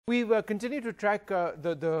We continue to track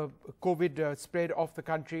the COVID spread of the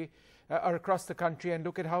country or across the country and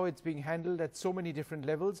look at how it's being handled at so many different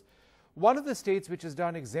levels. One of the states which has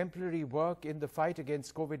done exemplary work in the fight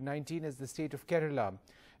against COVID-19 is the state of Kerala.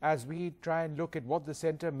 As we try and look at what the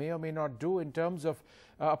centre may or may not do in terms of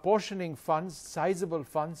apportioning funds, sizable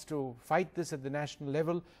funds to fight this at the national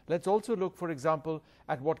level, let's also look, for example,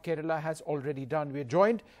 at what Kerala has already done. We are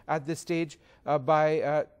joined at this stage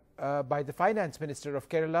by the Finance Minister of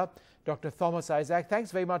Kerala, Dr. Thomas Isaac.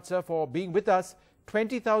 Thanks very much, sir, for being with us.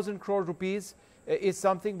 20,000 crore rupees is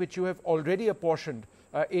something which you have already apportioned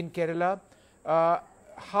in Kerala.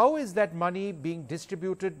 How is that money being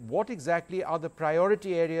distributed? What exactly are the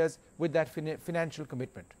priority areas with that financial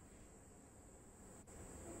commitment?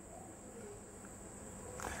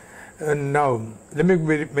 Now, let me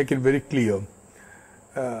make it very clear.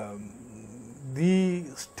 The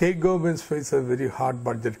state governments face a very hard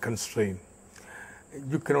budget constraint.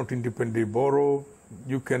 You cannot independently borrow,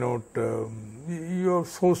 you cannot, your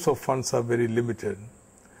source of funds are very limited.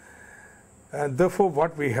 And therefore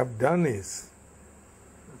what we have done is,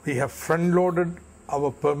 we have front-loaded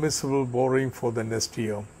our permissible borrowing for the next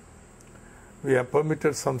year. We have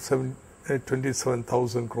permitted some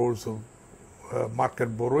 27,000 crores of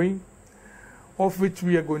market borrowing, of which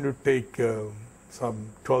we are going to take some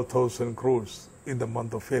 12,000 crores in the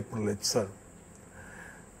month of April itself.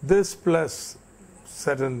 This plus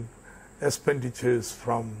certain expenditures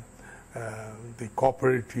from the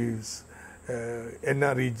cooperatives,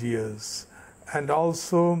 NREGs, and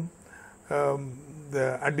also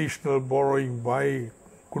the additional borrowing by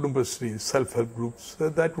Kudumbashree self-help groups,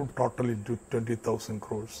 that would total into 20,000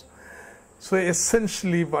 crores. So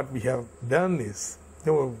essentially what we have done is,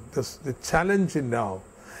 the challenge now,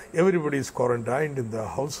 everybody is quarantined in their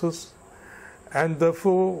houses, and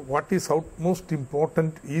therefore what is most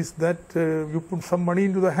important is that you put some money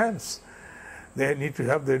into the hands. They need to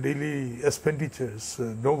have their daily expenditures,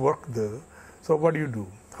 no work there. So what do?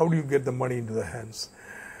 How do you get the money into the hands?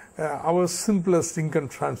 Our simplest income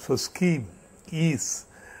transfer scheme is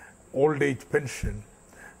old age pension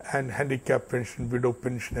and handicap pension, widow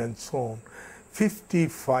pension and so on.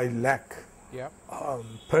 55 lakh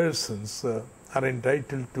persons are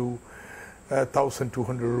entitled to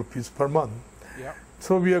 1,200 rupees per month. Yep.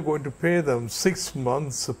 So we are going to pay them 6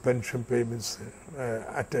 months of pension payments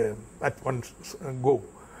at one go.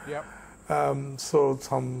 Yep. So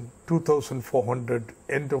some 2,400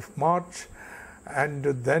 end of March, and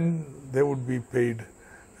then they would be paid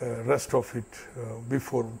rest of it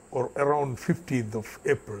before or around 15th of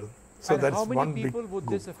April. So and that's how many one people big would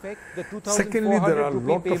goal. this affect? The 2,400 Secondly, there are a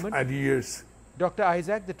lot payment? of arrears. Dr.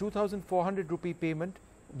 Isaac, the 2,400 rupee payment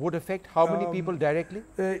would affect how many people directly?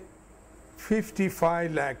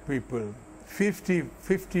 55 lakh people.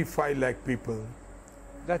 55 lakh people.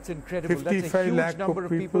 That's incredible. That's a huge number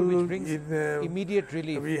of people which brings immediate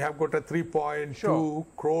relief. We have got a 3.2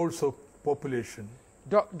 crores of population.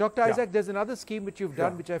 Dr. Isaac, there's another scheme which you've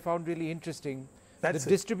done which I found really interesting. The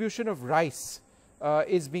distribution of rice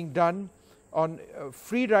is being done on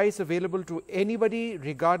free rice available to anybody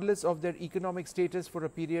regardless of their economic status for a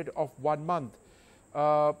period of 1 month.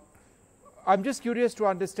 I'm just curious to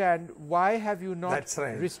understand, why have you not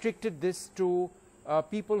restricted this to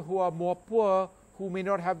people who are more poor, who may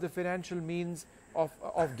not have the financial means of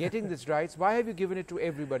getting this rice? Why have you given it to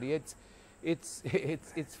everybody? It's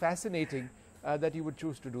fascinating that you would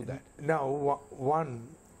choose to do that. Now,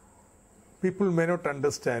 people may not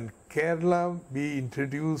understand. Kerala, we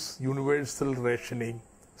introduced universal rationing,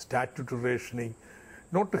 statutory rationing,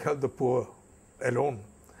 not to help the poor alone.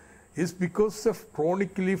 It's because of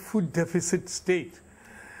chronically food deficit state.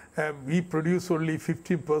 We produce only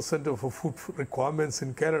 15% of our food requirements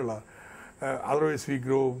in Kerala. Otherwise, we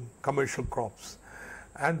grow commercial crops.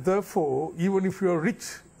 And therefore, even if you are rich,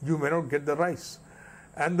 you may not get the rice.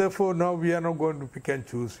 And therefore, now we are not going to pick and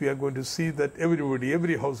choose. We are going to see that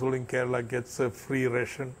every household in Kerala gets a free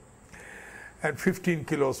ration and 15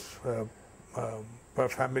 kilos per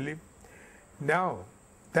family. Now,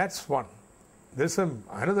 that's one. There's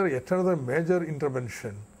yet another major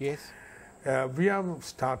intervention. Yes. We are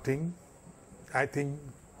starting, I think,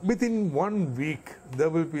 within 1 week, there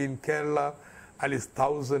will be in Kerala at least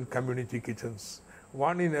 1,000 community kitchens,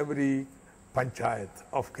 one in every panchayat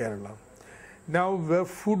of Kerala. Now, where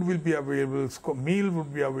food will be available, meal will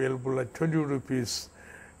be available at 20 rupees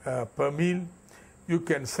per meal. You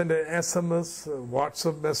can send an SMS,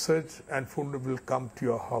 WhatsApp message, and food will come to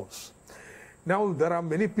your house. Now, there are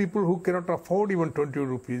many people who cannot afford even 20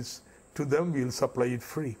 rupees. To them, we will supply it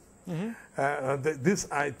free. This,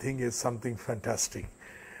 I think, is something fantastic.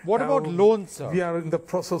 What about loans, sir? We are in the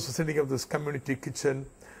process of setting up this community kitchen.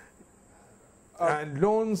 and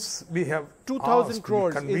loans we have 2,000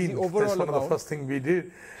 crores is the overall That's one amount. of the first thing we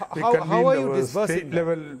did. We How are you our disbursing state that?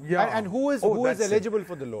 level? Yeah. And who is eligible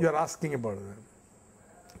for the loan? You're asking about that.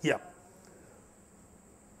 Yeah.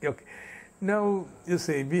 Okay. Now, you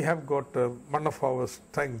see, we have got one of our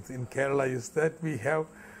strengths in Kerala is that we have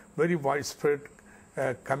very widespread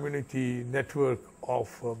community network of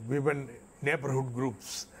women neighborhood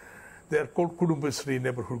groups. They are called Kudumbashree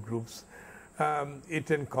neighborhood groups. It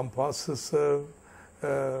encompasses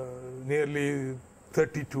nearly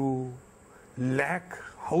 32 lakh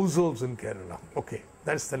households in Kerala. Okay,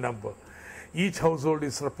 that's the number. Each household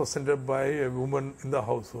is represented by a woman in the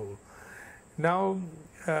household. Now,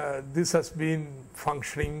 this has been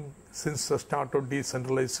functioning since the start of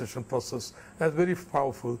decentralization process as very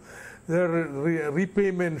powerful. The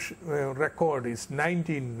repayment record is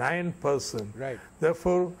 99%. Right.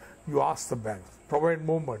 Therefore, you ask the banks, provide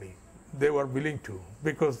more money. They were willing to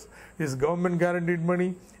because it's government guaranteed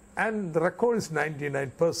money and the record is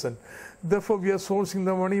 99%. Therefore, we are sourcing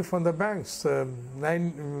the money from the banks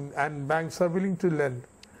and banks are willing to lend.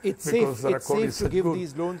 It's safe to give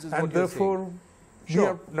these loans is and what you're therefore, saying. we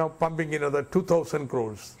are now pumping another 2,000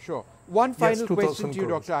 crores. Sure. One final Yes, question to you,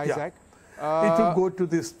 crores. Dr. Isaac. It will go to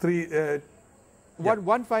these three.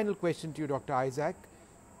 One final question to you, Dr. Isaac.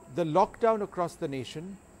 The lockdown across the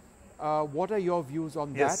nation, what are your views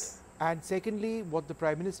on Yes. that? And secondly, what the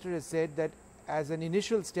Prime Minister has said that as an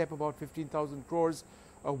initial step, about 15,000 crores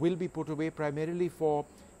will be put away primarily for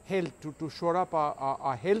health, to shore up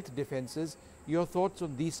our health defenses. Your thoughts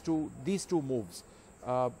on these two moves,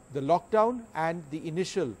 the lockdown and the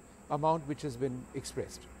initial amount which has been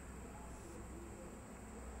expressed?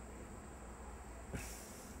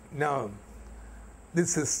 Now,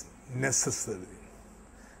 this is necessary.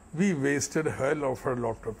 We wasted a hell of a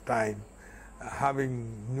lot of time having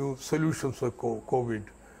new solutions for COVID,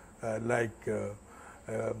 like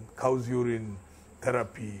cow's urine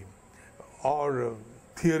therapy, or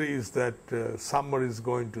theories that summer is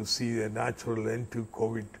going to see a natural end to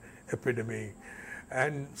COVID epidemic,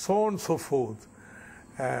 and so on and so forth.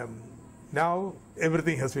 Now,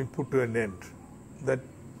 everything has been put to an end. That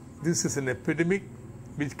this is an epidemic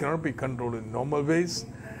which cannot be controlled in normal ways,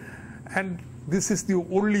 and this is the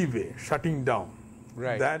only way, shutting down,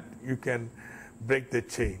 that you can break the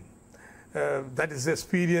chain. That is the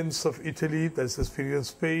experience of Italy, that is the experience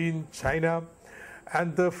of Spain, China,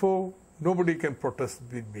 and therefore nobody can protest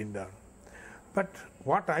being done. But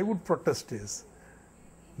what I would protest is,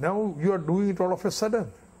 now you are doing it all of a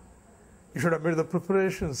sudden. You should have made the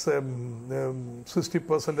preparations.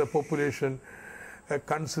 60% of the population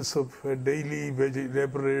consists of daily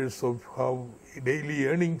laborers of daily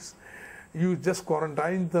earnings. You just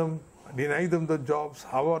quarantine them, deny them the jobs.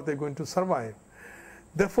 How are they going to survive?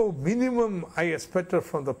 Therefore, minimum I expected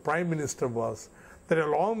from the Prime Minister was that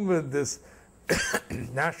along with this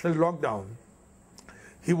national lockdown,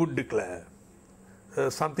 he would declare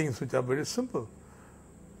some things which are very simple.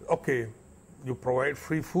 Okay, you provide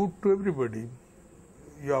free food to everybody.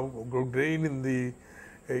 You have grain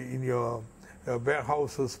in your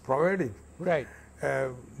warehouses provided. Right.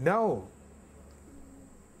 Now,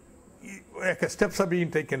 steps are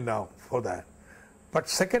being taken now for that. But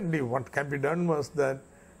secondly, what can be done was that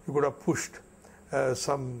you could have pushed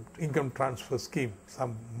some income transfer scheme,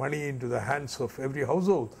 some money into the hands of every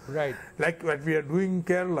household. Right. Like what we are doing in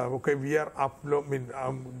Kerala. Okay, we are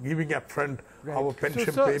giving upfront our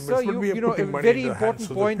pension payments. So we are putting money in the hands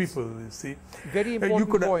of the people. You see, very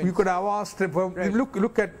important points. You could have asked.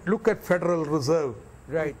 Look at Federal Reserve.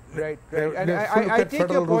 Right. And I take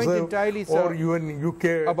your point entirely, sir. Or even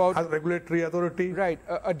UK about regulatory authority. Right,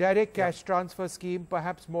 a direct cash transfer scheme,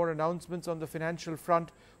 perhaps more announcements on the financial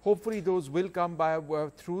front. Hopefully those will come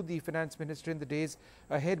through the finance minister in the days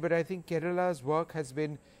ahead. But I think Kerala's work has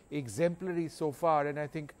been exemplary so far. And I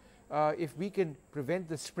think if we can prevent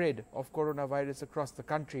the spread of coronavirus across the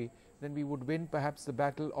country, then we would win perhaps the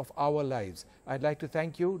battle of our lives. I'd like to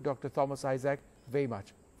thank you, Dr. Thomas Isaac, very much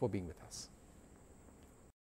for being with us.